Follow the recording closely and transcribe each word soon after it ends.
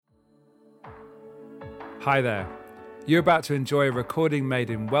Hi there. You're about to enjoy a recording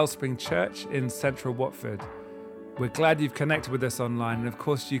made in Wellspring Church in central Watford. We're glad you've connected with us online, and of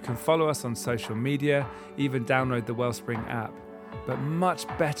course you can follow us on social media, even download the Wellspring app. But much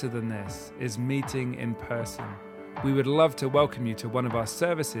better than this is meeting in person. We would love to welcome you to one of our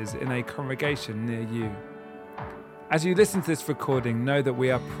services in a congregation near you. As you listen to this recording, know that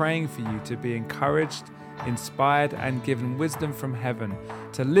we are praying for you to be encouraged, inspired and given wisdom from heaven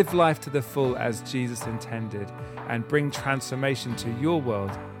to live life to the full as Jesus intended and bring transformation to your world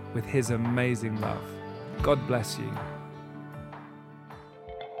with his amazing love. God bless you.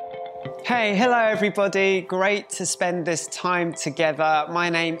 Hey, hello everybody. Great to spend this time together. My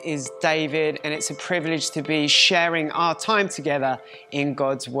name is David and it's a privilege to be sharing our time together in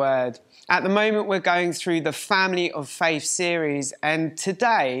God's Word. At the moment we're going through the Family of Faith series, and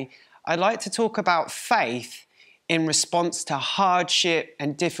today I'd like to talk about faith in response to hardship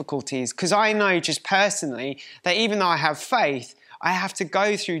and difficulties, because I know just personally that even though I have faith, I have to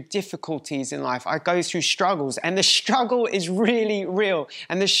go through difficulties in life. I go through struggles, and the struggle is really real.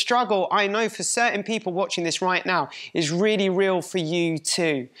 And the struggle, I know for certain people watching this right now, is really real for you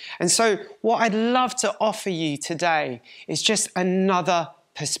too. And so what I'd love to offer you today is just another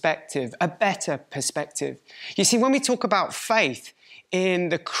perspective, a better perspective. You see, when we talk about faith in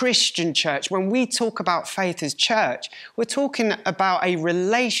the Christian church, when we talk about faith as church, we're talking about a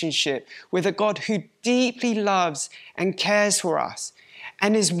relationship with a God who deeply loves and cares for us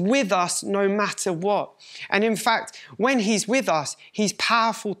and is with us no matter what. And in fact, when he's with us, he's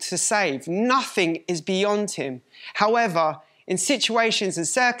powerful to save. Nothing is beyond him. However, in situations and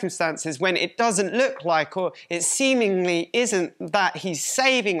circumstances when it doesn't look like, or it seemingly isn't that he's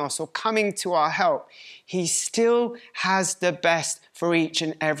saving us or coming to our help, he still has the best for each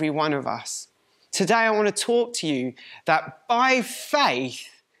and every one of us. Today I want to talk to you that by faith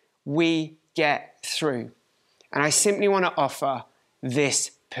we get through. And I simply want to offer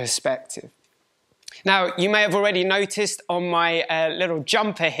this perspective. Now, you may have already noticed on my little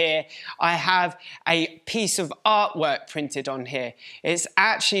jumper here, I have a piece of artwork printed on here. It's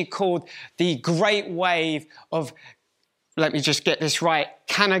actually called The Great Wave of, let me just get this right,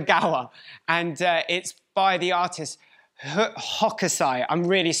 Kanagawa. And it's by the artist Hokusai. I'm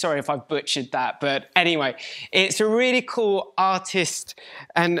really sorry if I've butchered that, but anyway, it's a really cool artist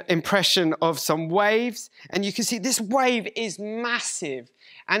and impression of some waves. And you can see this wave is massive.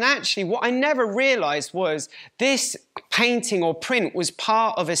 And actually, what I never realized was this painting or print was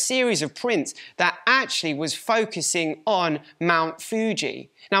part of a series of prints that actually was focusing on Mount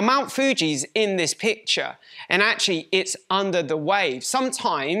Fuji. Now, Mount Fuji's in this picture, and actually it's under the wave.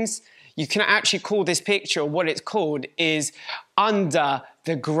 Sometimes you can actually call this picture, what it's called is Under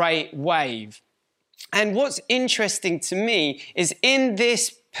the Great Wave. And what's interesting to me is in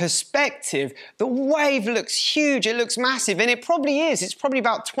this perspective, the wave looks huge, it looks massive, and it probably is. It's probably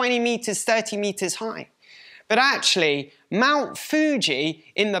about 20 meters, 30 meters high. But actually, Mount Fuji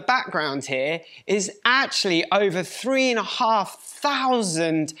in the background here is actually over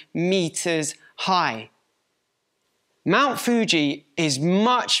 3,500 meters high. Mount Fuji is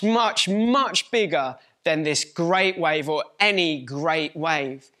much, much, much bigger than this great wave or any great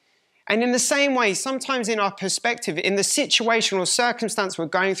wave. And in the same way, sometimes in our perspective, in the situation or circumstance we're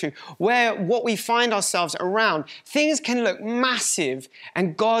going through, where what we find ourselves around, things can look massive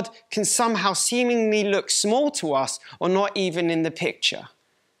and God can somehow seemingly look small to us or not even in the picture.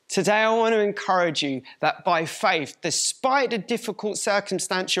 Today, I want to encourage you that by faith, despite the difficult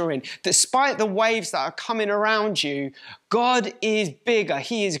circumstance you're in, despite the waves that are coming around you, God is bigger,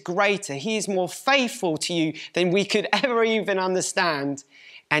 he is greater, he is more faithful to you than we could ever even understand.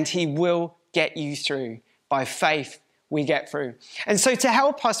 And he will get you through. By faith, we get through. And so to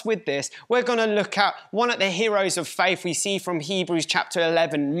help us with this, we're going to look at one of the heroes of faith we see from Hebrews chapter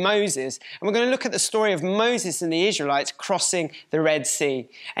 11, Moses. And we're going to look at the story of Moses and the Israelites crossing the Red Sea.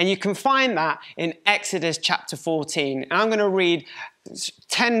 And you can find that in Exodus chapter 14. And I'm going to read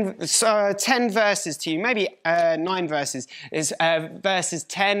 10 verses to you, maybe 9 verses. It's verses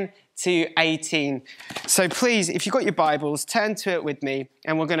 10 to 18. So please, if you've got your Bibles, turn to it with me,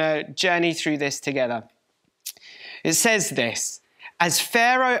 and we're going to journey through this together. It says this: as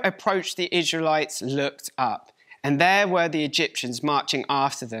Pharaoh approached, the Israelites looked up, and there were the Egyptians marching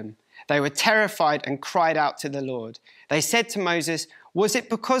after them. They were terrified and cried out to the Lord. They said to Moses, "Was it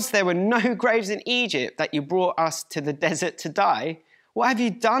because there were no graves in Egypt that you brought us to the desert to die? What have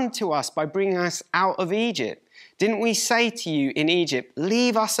you done to us by bringing us out of Egypt? Didn't we say to you in Egypt,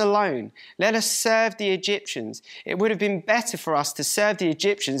 'Leave us alone, let us serve the Egyptians'? It would have been better for us to serve the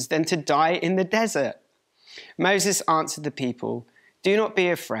Egyptians than to die in the desert." Moses answered the people, "Do not be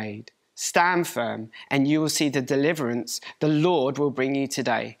afraid. stand firm, and you will see the deliverance the Lord will bring you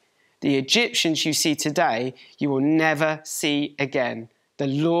today. The Egyptians you see today, you will never see again. The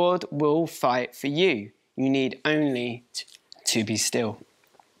Lord will fight for you. You need only to be still."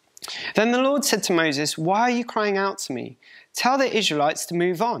 Then the Lord said to Moses, "Why are you crying out to me? Tell the Israelites to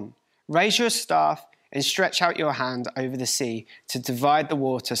move on. Raise your staff and stretch out your hand over the sea to divide the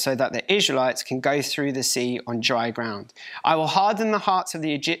water so that the Israelites can go through the sea on dry ground. I will harden the hearts of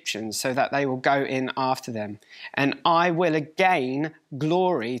the Egyptians so that they will go in after them. And I will again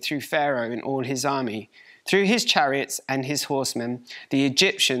glory through Pharaoh and all his army. Through his chariots and his horsemen, the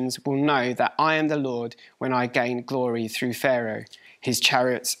Egyptians will know that I am the Lord when I gain glory through Pharaoh, his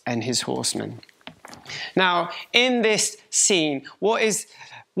chariots and his horsemen." Now, in this scene, what is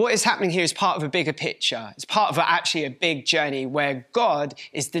happening here is part of a bigger picture. It's part of actually a big journey where God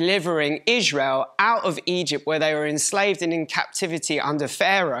is delivering Israel out of Egypt, where they were enslaved and in captivity under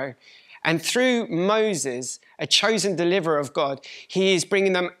Pharaoh. And through Moses, a chosen deliverer of God, he is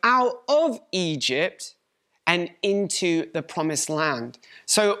bringing them out of Egypt and into the promised land.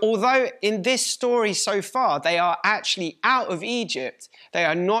 So although in this story so far, they are actually out of Egypt, they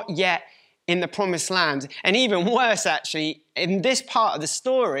are not yet in the promised land. And even worse, actually, in this part of the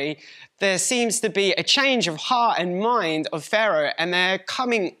story, there seems to be a change of heart and mind of Pharaoh, and they're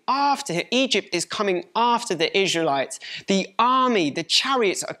coming after him. Egypt is coming after the Israelites. The army, the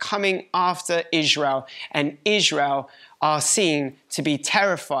chariots are coming after Israel, and Israel are seen to be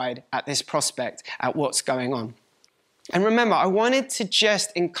terrified at this prospect, at what's going on. And remember, I wanted to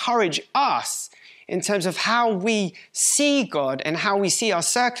just encourage us in terms of how we see God and how we see our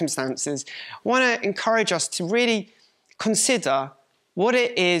circumstances. I want to encourage us to really consider what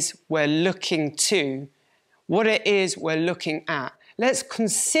it is we're looking to, what it is we're looking at. Let's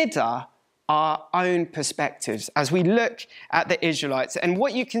consider our own perspectives as we look at the Israelites. And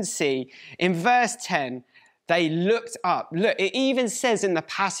what you can see in verse 10, they looked up. Look, it even says in the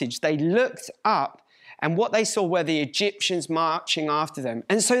passage, they looked up, and what they saw were the Egyptians marching after them.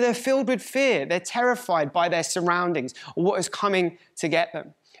 And so they're filled with fear. They're terrified by their surroundings or what is coming to get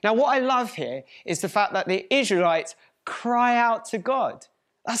them. Now, what I love here is the fact that the Israelites cry out to God.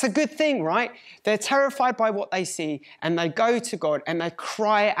 That's a good thing, right? They're terrified by what they see, and they go to God and they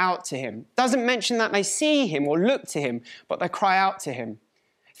cry out to him. Doesn't mention that they see him or look to him, but they cry out to him.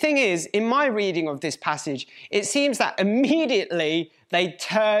 Thing is, in my reading of this passage, it seems that immediately they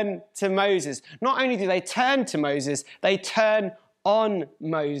turn to Moses. Not only do they turn to Moses, they turn on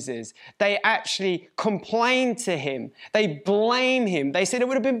Moses. They actually complain to him. They blame him. They said it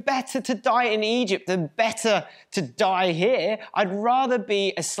would have been better to die in Egypt than better to die here. I'd rather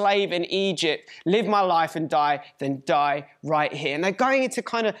be a slave in Egypt, live my life and die than die right here. And they're going into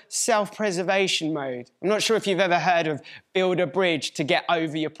kind of self-preservation mode. I'm not sure if you've ever heard of build a bridge to get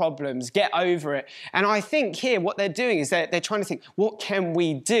over your problems, get over it. And I think here what they're doing is they're trying to think, what can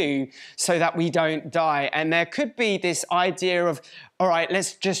we do so that we don't die? And there could be this idea of, all right,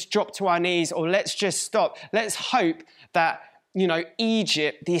 let's just drop to our knees, or let's just stop. Let's hope that,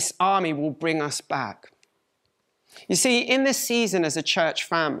 Egypt, this army will bring us back. You see, in this season as a church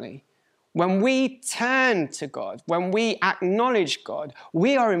family, when we turn to God, when we acknowledge God,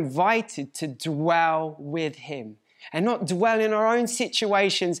 we are invited to dwell with him and not dwell in our own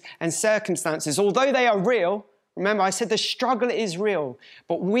situations and circumstances. Although they are real, remember I said the struggle is real,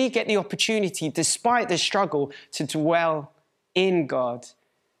 but we get the opportunity, despite the struggle, to dwell in God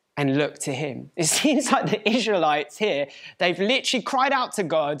and look to him. It seems like the Israelites here, they've literally cried out to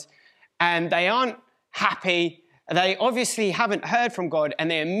God and they aren't happy. They obviously haven't heard from God,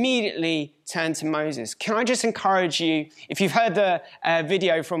 and they immediately turn to Moses. Can I just encourage you, if you've heard the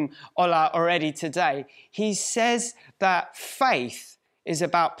video from Ola already today, he says that faith is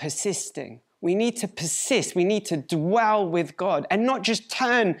about persisting. We need to persist. We need to dwell with God and not just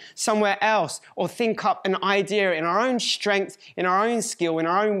turn somewhere else or think up an idea in our own strength, in our own skill, in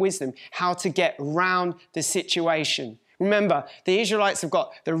our own wisdom, how to get round the situation. Remember, the Israelites have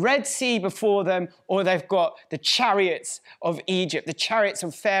got the Red Sea before them, or they've got the chariots of Egypt, the chariots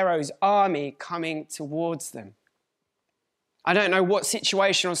of Pharaoh's army coming towards them. I don't know what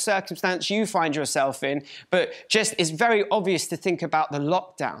situation or circumstance you find yourself in, but just it's very obvious to think about the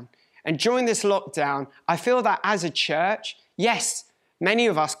lockdown. And during this lockdown, I feel that as a church, yes, many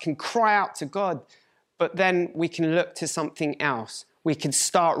of us can cry out to God, but then we can look to something else. We could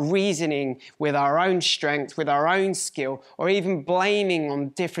start reasoning with our own strength, with our own skill, or even blaming on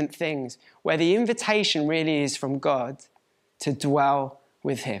different things, where the invitation really is from God to dwell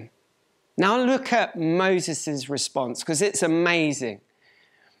with him. Now look at Moses' response, because it's amazing.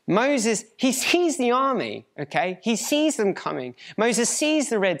 Moses, he sees the army, okay? He sees them coming. Moses sees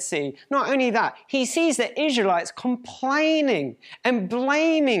the Red Sea. Not only that, he sees the Israelites complaining and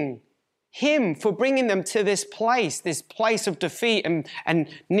blaming him for bringing them to this place of defeat and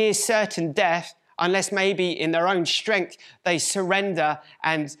near certain death, unless maybe in their own strength they surrender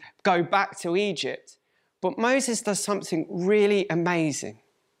and go back to Egypt. But Moses does something really amazing.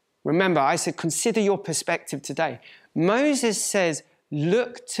 Remember, I said, consider your perspective today. Moses says,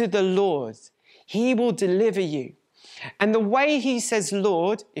 look to the Lord. He will deliver you. And the way he says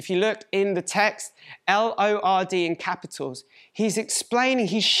Lord, if you look in the text, L-O-R-D in capitals, he's explaining,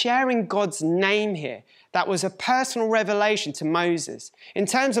 he's sharing God's name here. That was a personal revelation to Moses. In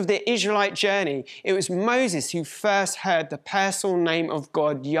terms of the Israelite journey, it was Moses who first heard the personal name of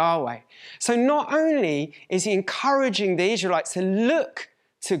God, Yahweh. So not only is he encouraging the Israelites to look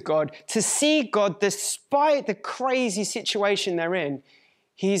to God, to see God despite the crazy situation they're in,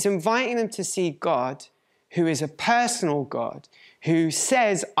 he's inviting them to see God, who is a personal God, who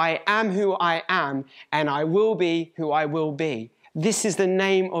says, I am who I am, and I will be who I will be. This is the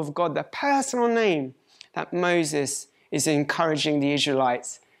name of God, the personal name that Moses is encouraging the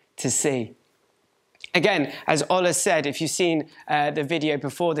Israelites to see. Again, as Ola said, if you've seen the video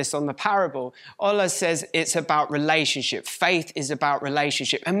before this on the parable, Ola says it's about relationship. Faith is about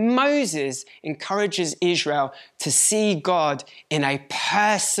relationship. And Moses encourages Israel to see God in a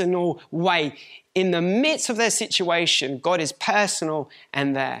personal way. In the midst of their situation, God is personal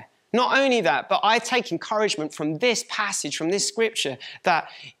and there. Not only that, but I take encouragement from this passage, from this scripture, that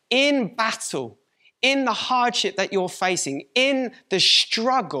in battle, in the hardship that you're facing, in the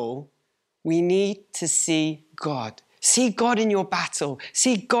struggle, we need to see God. See God in your battle.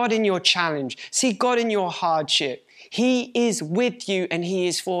 See God in your challenge. See God in your hardship. He is with you and he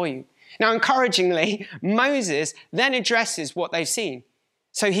is for you. Now, encouragingly, Moses then addresses what they've seen.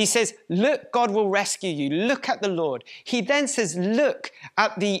 So he says, look, God will rescue you. Look at the Lord. He then says, look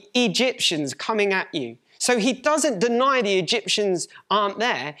at the Egyptians coming at you. So he doesn't deny the Egyptians aren't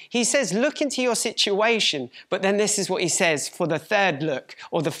there. He says, look into your situation. But then this is what he says for the third look,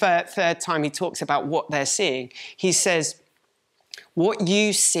 or the third time he talks about what they're seeing. He says, what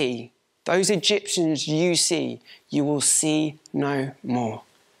you see, those Egyptians you see, you will see no more.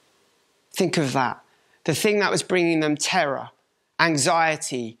 Think of that. The thing that was bringing them terror,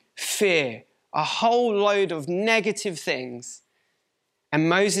 anxiety, fear, a whole load of negative things. And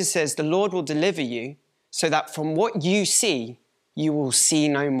Moses says, the Lord will deliver you, so that from what you see, you will see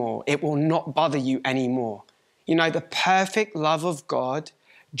no more. It will not bother you anymore. You know, the perfect love of God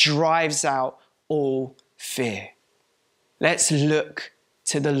drives out all fear. Let's look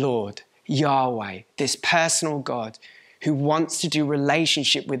to the Lord, Yahweh, this personal God who wants to do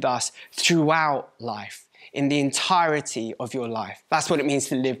relationship with us throughout life, in the entirety of your life. That's what it means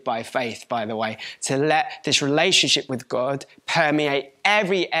to live by faith, by the way, to let this relationship with God permeate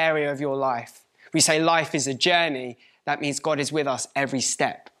every area of your life. We say life is a journey. That means God is with us every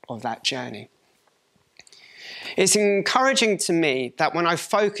step of that journey. It's encouraging to me that when I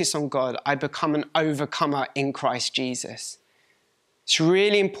focus on God, I become an overcomer in Christ Jesus. It's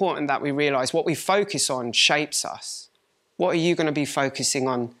really important that we realize what we focus on shapes us. What are you going to be focusing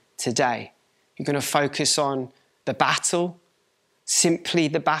on today? You're going to focus on the battle, simply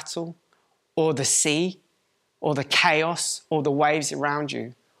the battle, or the sea, or the chaos, or the waves around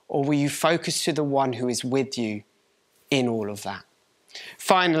you? Or will you focus to the one who is with you in all of that?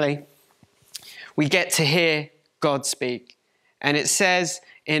 Finally, we get to hear God speak. And it says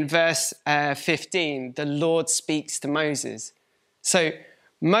in verse 15, the Lord speaks to Moses. So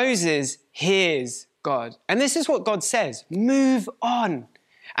Moses hears God. And this is what God says, move on.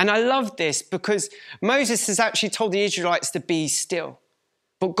 And I love this because Moses has actually told the Israelites to be still.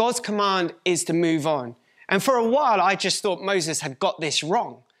 But God's command is to move on. And for a while, I just thought Moses had got this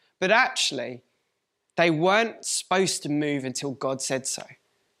wrong. But actually, they weren't supposed to move until God said so.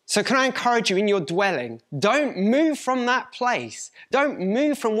 So can I encourage you in your dwelling, don't move from that place. Don't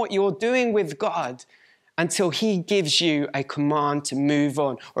move from what you're doing with God until he gives you a command to move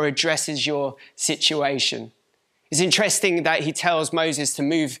on or addresses your situation. It's interesting that he tells Moses to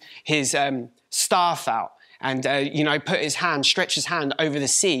move his staff out and, stretch his hand over the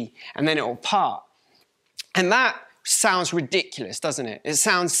sea and then it will part. And that sounds ridiculous, doesn't it? It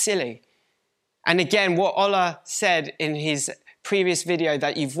sounds silly. And again, what Ola said in his previous video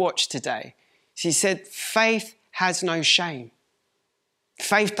that you've watched today, he said, faith has no shame.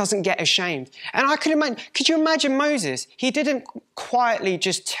 Faith doesn't get ashamed. And could you imagine Moses? He didn't quietly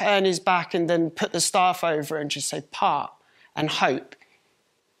just turn his back and then put the staff over and just say, part and hope.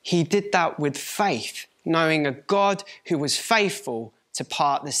 He did that with faith, knowing a God who was faithful to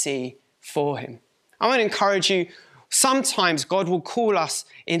part the sea for him. I want to encourage you, sometimes God will call us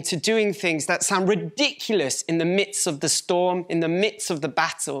into doing things that sound ridiculous in the midst of the storm, in the midst of the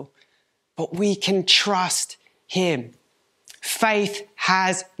battle, but we can trust him. Faith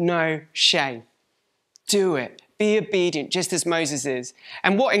has no shame. Do it. Be obedient, just as Moses is.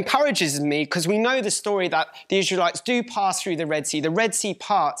 And what encourages me, because we know the story that the Israelites do pass through the Red Sea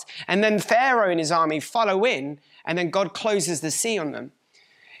parts, and then Pharaoh and his army follow in, and then God closes the sea on them.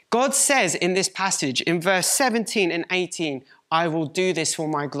 God says in this passage, in verse 17 and 18, I will do this for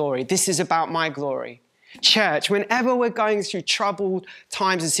my glory. This is about my glory. Church, whenever we're going through troubled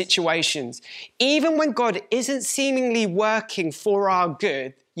times and situations, even when God isn't seemingly working for our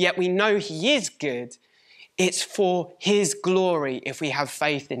good, yet we know he is good, it's for his glory if we have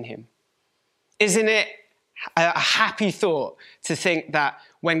faith in him. Isn't it a happy thought to think that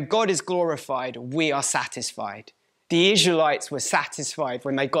when God is glorified, we are satisfied? The Israelites were satisfied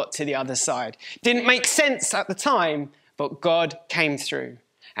when they got to the other side. Didn't make sense at the time, but God came through.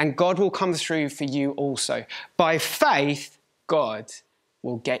 And God will come through for you also. By faith, God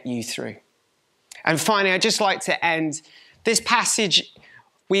will get you through. And finally, I'd just like to end. This passage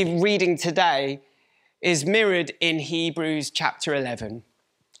we're reading today is mirrored in Hebrews chapter 11.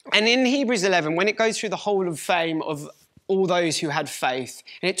 And in Hebrews 11, when it goes through the Hall of Fame of all those who had faith,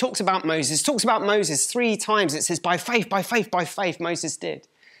 and it talks about Moses, 3 times. It says, by faith, by faith, by faith, Moses did.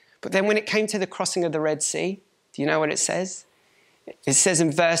 But then when it came to the crossing of the Red Sea, do you know what it says? It says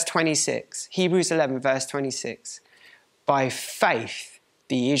in verse 26, Hebrews 11, verse 26, by faith,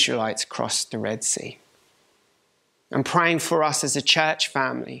 the Israelites crossed the Red Sea. I'm praying for us as a church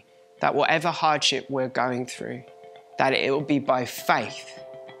family that whatever hardship we're going through, that it will be by faith,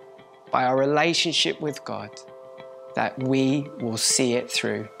 by our relationship with God, that we will see it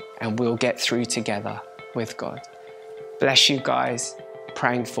through and we'll get through together with God. Bless you guys.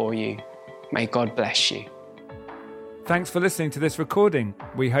 Praying for you. May God bless you. Thanks for listening to this recording.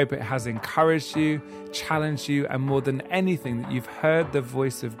 We hope it has encouraged you, challenged you, and more than anything, that you've heard the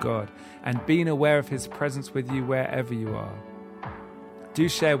voice of God and been aware of his presence with you wherever you are. Do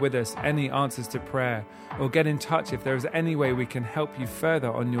share with us any answers to prayer, or get in touch if there is any way we can help you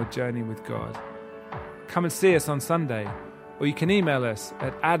further on your journey with God. Come and see us on Sunday, or you can email us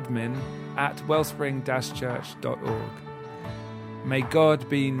at admin@wellspring-church.org. May God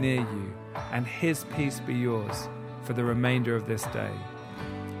be near you and his peace be yours for the remainder of this day.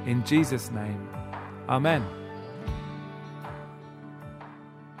 In Jesus' name, amen.